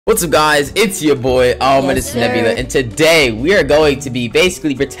What's up, guys? It's your boy, it's Nebula, and today we are going to be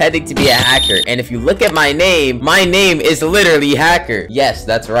basically pretending to be a hacker. And if you look at my name is literally Hacker. Yes,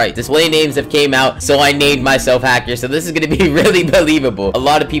 that's right. Display names have came out, so I named myself Hacker. So this is going to be really believable. A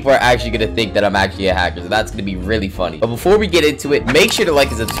lot of people are actually going to think that I'm actually a hacker, so that's going to be really funny. But before we get into it, make sure to like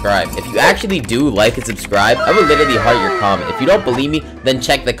and subscribe. If you actually do like and subscribe, I will literally heart your comment. If you don't believe me, then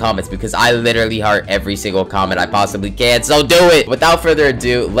check the comments, because I literally heart every single comment I possibly can. So do it. Without further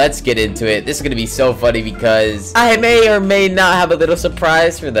ado, let's get into it. This is gonna be so funny because I may or may not have a little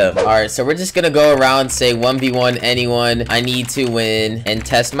surprise for them. Alright, so we're just gonna go around, say 1v1 anyone. I need to win and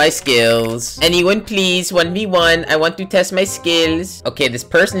test my skills. Anyone please, 1v1. I want to test my skills. Okay, this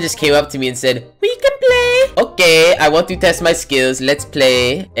person just came up to me and said, we can play. Okay, I want to test my skills. Let's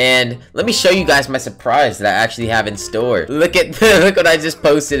play. And let me show you guys my surprise that I actually have in store. Look at look what I just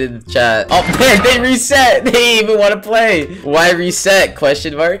posted in the chat. Oh man, they reset. They didn't even want to play. Why reset?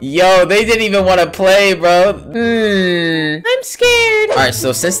 Question mark. Yo, they didn't even want to play, bro. I'm scared. Alright,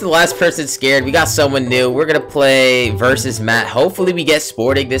 so since the last person's scared, we got someone new. We're gonna play versus Matt. Hopefully we get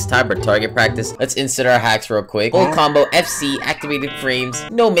sporting this time for target practice. Let's insert our hacks real quick. Full combo, FC, activated frames,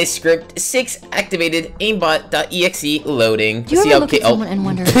 no miss script, 6 activated, aimbot.exe loading. Do you ever look at someone and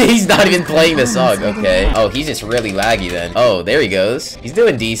wonder? He's not even playing the song. Okay. Oh, he's just really laggy then. Oh, there he goes. He's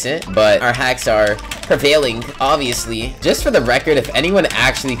doing decent, but our hacks are prevailing, obviously. Just for the record, if anyone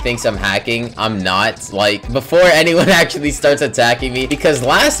actually thinks I'm hacking, I'm not. Like, before anyone actually starts attacking me, because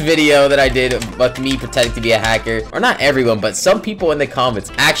last video that I did with me pretending to be a hacker, or not everyone, but some people in the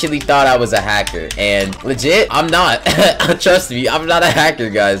comments actually thought I was a hacker, and legit, I'm not. Trust me, I'm not a hacker,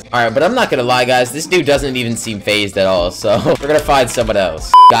 guys. Alright, but I'm not gonna lie, guys, this dude doesn't even seem phased at all, so we're gonna find someone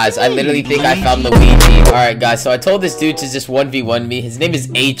else. Guys, I literally think I found the Luigi. Alright, guys, so I told this dude to just 1v1 me. His name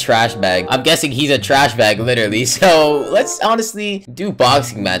is A Trash Bag. I'm guessing he's a trash bag, literally. So let's honestly do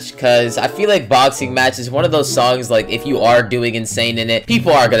boxing match, because I feel like boxing match is one of those songs, like, if you are doing insane in it,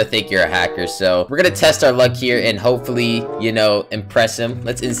 people are gonna think you're a hacker. So we're gonna test our luck here and hopefully, you know, impress him.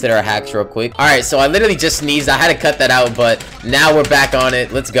 Let's insert our hacks real quick. Alright, so I literally just sneezed. I had to cut that out, but now we're back on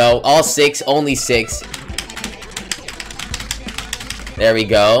it. Let's go. All 6, only 6. There we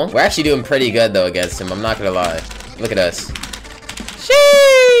go. We're actually doing pretty good though against him, I'm not gonna lie. Look at us.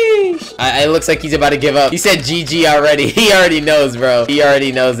 Sheesh! It looks like he's about to give up. He said GG already. He already knows, bro. He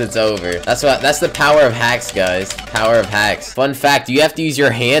already knows it's over. That's the power of hacks, guys. Power of hacks. Fun fact, you have to use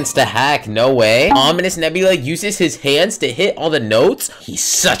your hands to hack. No way. Ominous Nebula uses his hands to hit all the notes. He's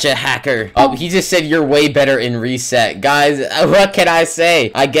such a hacker. Oh, he just said you're way better in reset. Guys, what can I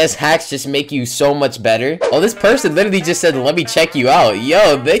say? I guess hacks just make you so much better. Oh, this person literally just said, let me check you out.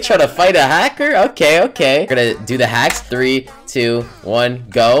 Yo, they try to fight a hacker? Okay, okay. We're gonna do the hacks. 3, 2, 1,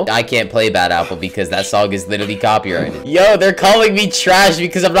 go. I can't play Bad Apple because that song is literally copyrighted. Yo, they're calling me trash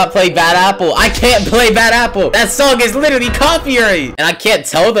because I'm not playing Bad Apple. I can't play Bad Apple. That song is literally copyrighted. And I can't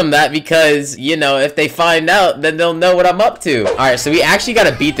tell them that because, you know, if they find out, then they'll know what I'm up to. Alright, so we actually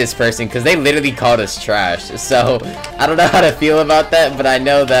gotta beat this person because they literally called us trash. So, I don't know how to feel about that, but I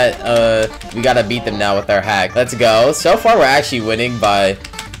know that, we gotta beat them now with our hack. Let's go. So far, we're actually winning by,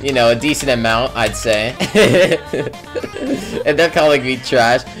 you know, a decent amount, I'd say. And they're calling me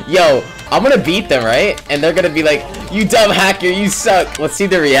trash. Yo, I'm gonna beat them, right? And they're gonna be like, you dumb hacker, you suck. Let's see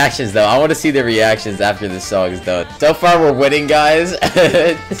the reactions, though. I want to see the reactions after this song is done. So far, we're winning, guys.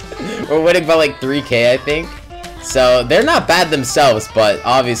 We're winning by like 3K, I think. So, they're not bad themselves, but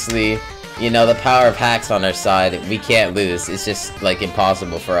obviously, you know, the power of hacks on our side, we can't lose. It's just, like,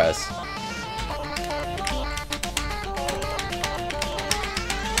 impossible for us.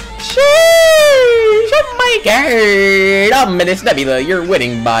 Oh my god! Ominous Nebula, you're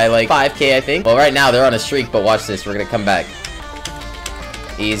winning by like 5K, I think. Well, right now they're on a streak, but watch this. We're gonna come back.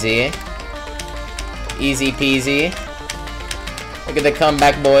 Easy. Easy peasy. Look at the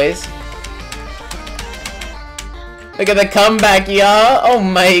comeback, boys. Look at the comeback, y'all. Oh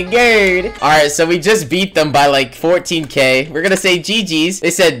my god. Alright, so we just beat them by like 14K. We're gonna say GG's.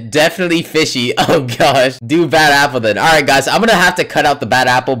 They said definitely fishy. Oh gosh. Do Bad Apple then. Alright, guys. I'm gonna have to cut out the Bad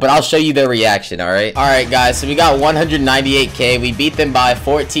Apple, but I'll show you the reaction, alright? Alright, guys. So we got 198K. We beat them by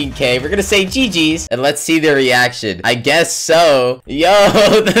 14K. We're gonna say GG's. And let's see the reaction. I guess so.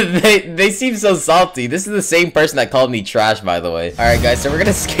 Yo, they seem so salty. This is the same person that called me trash, by the way. Alright, guys. So we're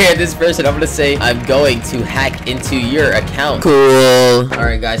gonna scare this person. I'm gonna say, I'm going to hack into your account. Cool.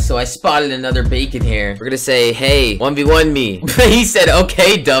 Alright, guys, so I spotted another bacon here. We're gonna say, hey, 1v1 me. He said,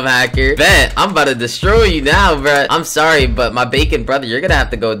 okay, dumb hacker. Bet, I'm about to destroy you now, bruh. I'm sorry, but my bacon brother, you're gonna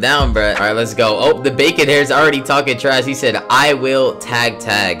have to go down, bruh. Alright, let's go. Oh, the bacon here is already talking trash. He said, I will tag.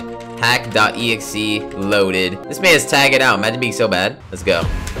 Hack.exe loaded. This man is tagging out. Imagine being so bad. Let's go.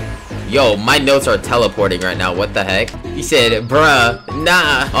 Yo, my notes are teleporting right now. What the heck? He said, bruh,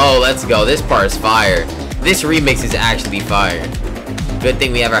 nah. Oh, let's go. This part is fire. This remix is actually fire. Good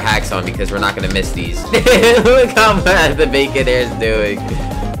thing we have our hacks on because we're not gonna miss these. Look how bad the bacon hair is doing.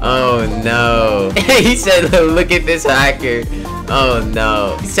 Oh no. He said, look at this hacker. Oh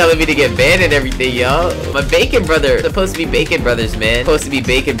no. He's telling me to get banned and everything, yo. My bacon brother. Supposed to be bacon brothers, man. Supposed to be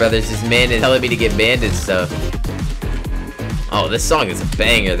bacon brothers. This man is telling me to get banned and stuff. Oh, this song is a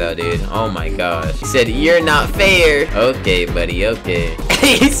banger though, dude. Oh my gosh. He said, you're not fair. Okay, buddy, okay.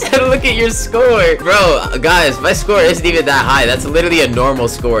 He said, look at your score. Bro, guys, my score isn't even that high. That's literally a normal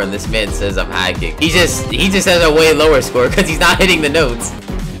score, and this man says I'm hacking. He just has a way lower score because he's not hitting the notes.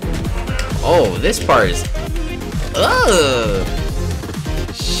 Oh, this part is... Ugh.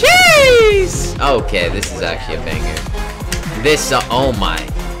 Jeez. Okay, this is actually a banger. This, oh my.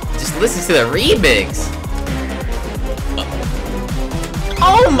 Just listen to the remix.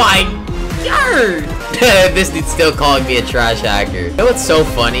 Oh my god! This dude's still calling me a trash hacker. You know what's so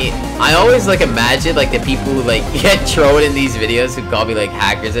funny? I always like imagine like the people who like get trolled in these videos who call me like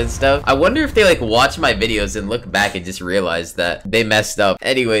hackers and stuff. I wonder if they like watch my videos and look back and just realize that they messed up.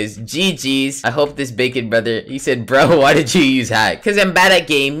 Anyways, GG's. I hope this bacon brother, he said, bro, why did you use hack? Cause I'm bad at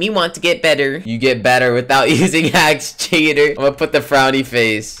game. Me want to get better. You get better without using hacks, cheater. I'm gonna put the frowny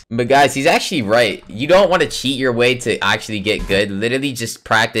face. But guys, he's actually right. You don't want to cheat your way to actually get good. Literally just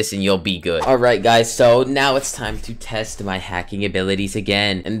practice and you'll be good. Alright guys, so now it's time to test my hacking abilities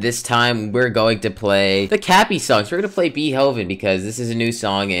again. And this time we're going to play the Cappy songs. We're gonna play Beethoven because this is a new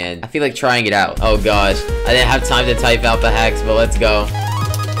song and I feel like trying it out. Oh gosh, I didn't have time to type out the hacks, but let's go.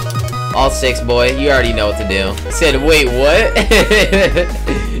 All 6, boy. You already know what to do. I said, wait, what?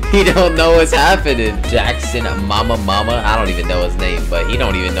 He don't know what's happening. Jackson, mama. I don't even know his name, but he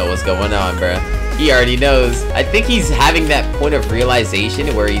don't even know what's going on, bro. He already knows. I think he's having that point of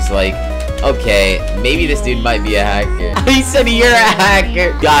realization where he's like, okay, maybe this dude might be a hacker. He said you're a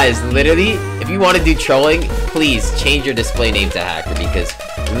hacker. Guys, literally, if you want to do trolling, please change your display name to hacker because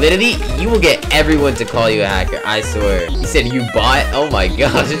literally, you will get everyone to call you a hacker, I swear. He said you bot? Oh my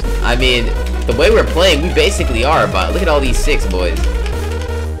gosh. I mean, the way we're playing, we basically are a bot. Look at all these 6, boys.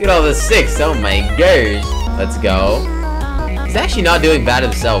 Look at all the 6. Oh my gosh. Let's go. He's actually not doing bad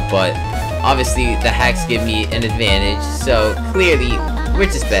himself, but obviously the hacks give me an advantage. So clearly, we're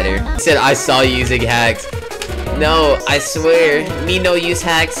just better. He said, I saw you using hacks. No, I swear. Me no use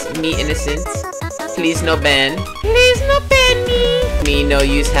hacks. Me innocent. Please no ban. Please no ban me. Me no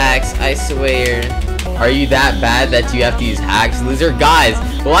use hacks, I swear. Are you that bad that you have to use hacks, loser? Guys,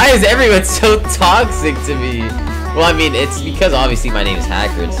 why is everyone so toxic to me? Well, I mean, it's because obviously my name is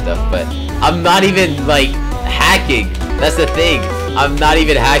Hacker and stuff, but I'm not even, like, hacking. That's the thing. I'm not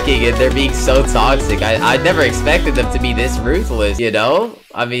even hacking and they're being so toxic. I never expected them to be this ruthless, you know?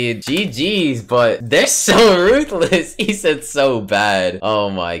 I mean, GG's, but they're so ruthless. He said so bad. Oh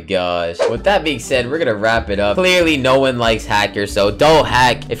my gosh. With that being said, we're gonna wrap it up. Clearly, no one likes hackers, so don't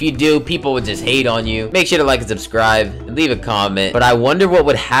hack. If you do, people would just hate on you. Make sure to like and subscribe and leave a comment. But I wonder what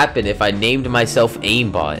would happen if I named myself Aimbot.